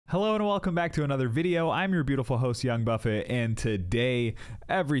Hello and welcome back to another video. I'm your beautiful host, Young Buffett, and today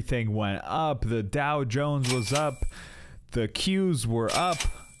everything went up. The Dow Jones was up, the Qs were up,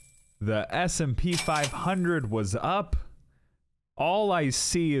 the S&P 500 was up. All I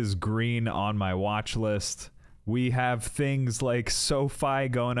see is green on my watch list. We have things like SoFi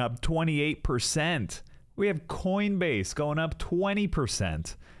going up 28%. We have Coinbase going up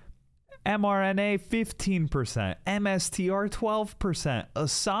 20%. mRNA 15%, MSTR 12%,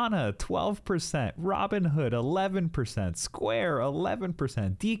 Asana 12%, Robinhood 11%, Square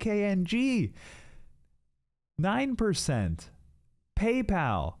 11%, DKNG 9%,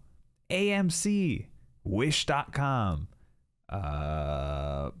 PayPal, AMC, Wish.com,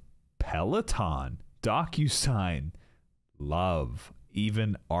 Peloton, DocuSign, Love,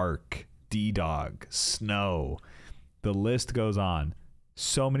 even Arc, D-Dog, Snow. The list goes on.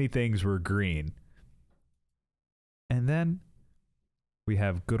 So many things were green. And then we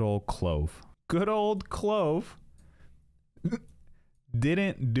have good old CLOV. Good old CLOV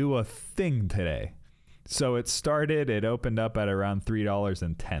didn't do a thing today. So it opened up at around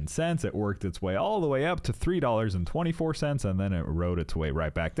 $3.10. It worked its way all the way up to $3.24, and then it rode its way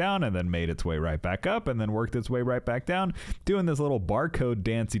right back down, and then made its way right back up, and then worked its way right back down, doing this little barcode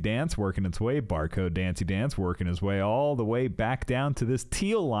dancey dance, working its way, barcode dancey dance, working its way all the way back down to this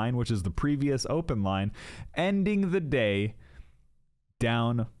teal line, which is the previous open line, ending the day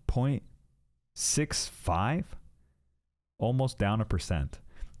down 0.65, almost down 1%.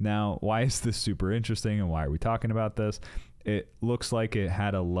 Now, why is this super interesting and why are we talking about this? It looks like it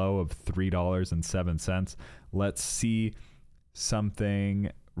had a low of $3.07. Let's see something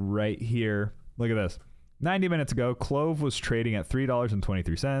right here. Look at this. 90 minutes ago, CLOV was trading at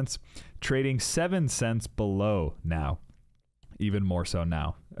 $3.23, trading 7 cents below now. Even more so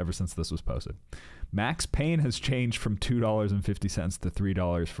now, ever since this was posted. Max Pain has changed from $2.50 to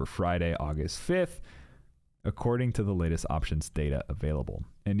 $3 for Friday, August 5th. According to the latest options data available.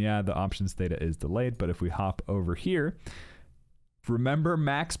 And yeah, the options data is delayed, but if we hop over here, remember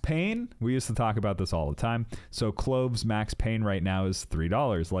Max Pain? We used to talk about this all the time. So CLOV's Max Pain right now is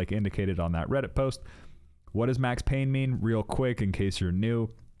 $3, like indicated on that Reddit post. What does Max Pain mean? Real quick, in case you're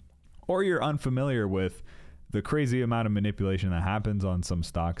new or you're unfamiliar with the crazy amount of manipulation that happens on some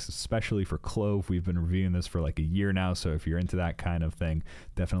stocks, especially for CLOV. We've been reviewing this for like a year now, so if you're into that kind of thing,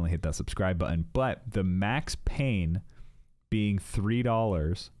 definitely hit that subscribe button. But the Max Pain being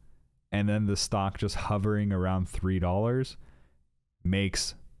 $3 and then the stock just hovering around $3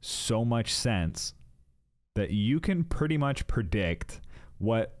 makes so much sense that you can pretty much predict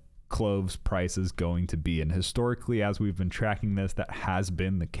what CLOV's price is going to be. And historically, as we've been tracking this, that has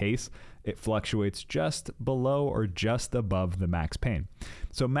been the case. It fluctuates just below or just above the Max Pain.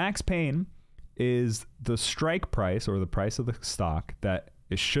 So Max Pain is the strike price or the price of the stock that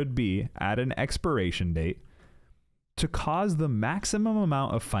it should be at an expiration date to cause the maximum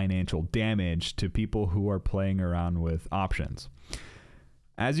amount of financial damage to people who are playing around with options.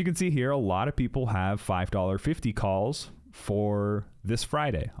 As you can see here, a lot of people have $5.50 calls for this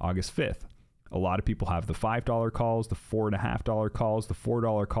Friday, August 5th. A lot of people have the $5 calls, the $4.50 calls, the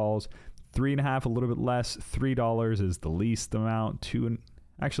 $4 calls, $3.50, a little bit less. $3 is the least amount.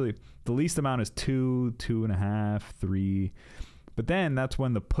 Actually, the least amount is $2, $2.50, $3. But then that's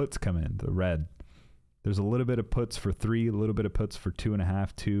when the puts come in, the red. There's a little bit of puts for $3, a little bit of puts for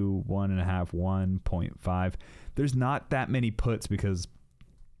 $2.50, $2, $1.50, 1.5. There's not that many puts because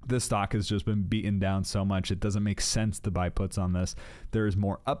this stock has just been beaten down so much. It doesn't make sense to buy puts on this. There is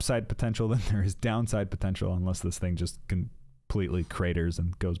more upside potential than there is downside potential unless this thing just completely craters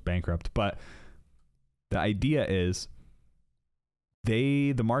and goes bankrupt. But the idea is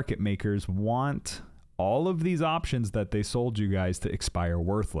the market makers want all of these options that they sold you guys to expire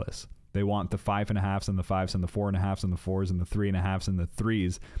worthless. They want the 5.5s and the 5s and the 4.5s and the 4s and the 3.5s and the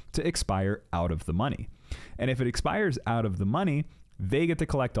 3s to expire out of the money. And if it expires out of the money, they get to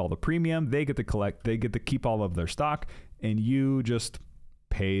collect all the premium, they get to keep all of their stock, and you just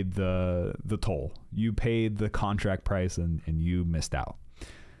paid the toll. You paid the contract price and you missed out.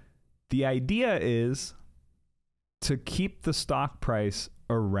 The idea is to keep the stock price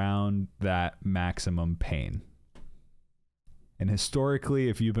around that maximum pain. And historically,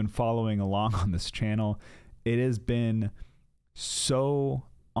 if you've been following along on this channel, it has been so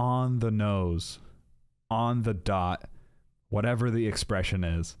on the nose, on the dot, whatever the expression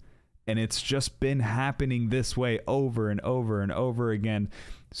is. And it's just been happening this way over and over and over again.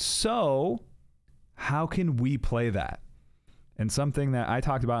 So how can we play that? And something that I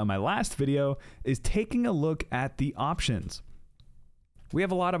talked about in my last video is taking a look at the options. We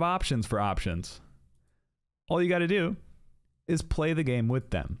have a lot of options for options. All you got to do is play the game with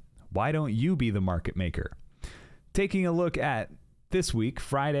them. Why don't you be the market maker? Taking a look at this week,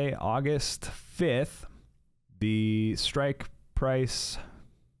 Friday, August 5th, the strike price,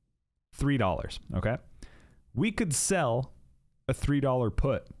 $3, okay? We could sell a $3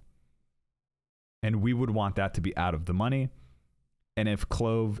 put, and we would want that to be out of the money. And if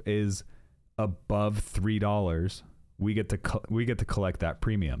CLOV is above $3, we get to collect that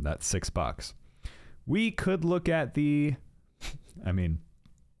premium, that's $6. We could look at the, I mean,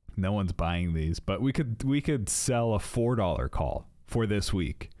 no one's buying these, but we could sell a $4 call for this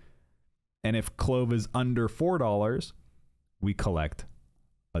week. And if CLOV is under $4, we collect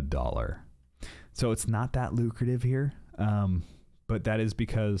 $1. So it's not that lucrative here, but that is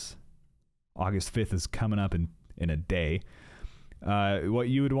because August 5th is coming up in a day. What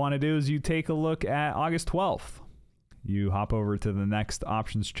you would want to do is you take a look at August 12th. You hop over to the next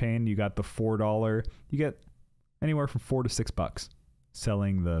options chain. You got the $4. You get anywhere from $4 to $6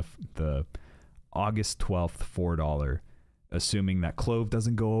 selling the August 12th $4, assuming that CLOV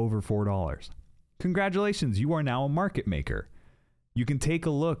doesn't go over $4. Congratulations, you are now a market maker. You can take a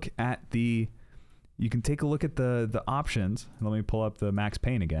look at the options. Let me pull up the max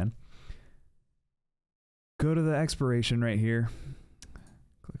pain again. Go to the expiration right here.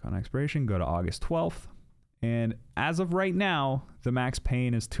 Click on expiration, go to August 12th. And as of right now, the max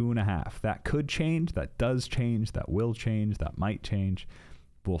pain is 2.5. That could change, that does change, that will change, that might change.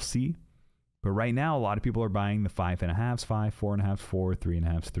 We'll see. But right now, a lot of people are buying the 5.5s, 5, 4.5s, 4,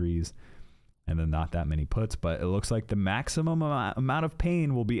 3.5s, 3s, and then not that many puts. But it looks like the maximum amount of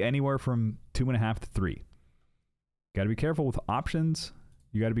pain will be anywhere from 2.5 to 3. Got to be careful with options.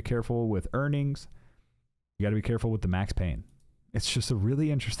 You got to be careful with earnings. You got to be careful with the max pain. It's just a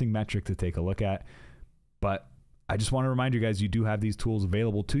really interesting metric to take a look at. But I just want to remind you guys, you do have these tools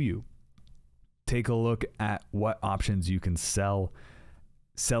available to you. Take a look at what options you can sell.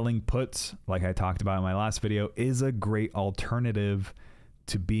 Selling puts, like I talked about in my last video, is a great alternative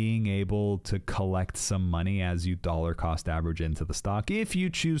to being able to collect some money as you dollar cost average into the stock, if you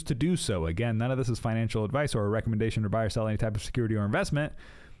choose to do so. Again, none of this is financial advice or a recommendation to buy or sell any type of security or investment.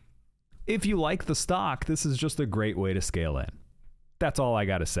 If you like the stock, this is just a great way to scale in. That's all I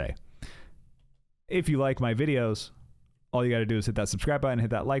got to say. If you like my videos, all you got to do is hit that subscribe button, hit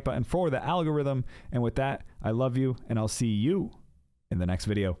that like button for the algorithm. And with that, I love you, and I'll see you in the next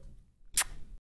video.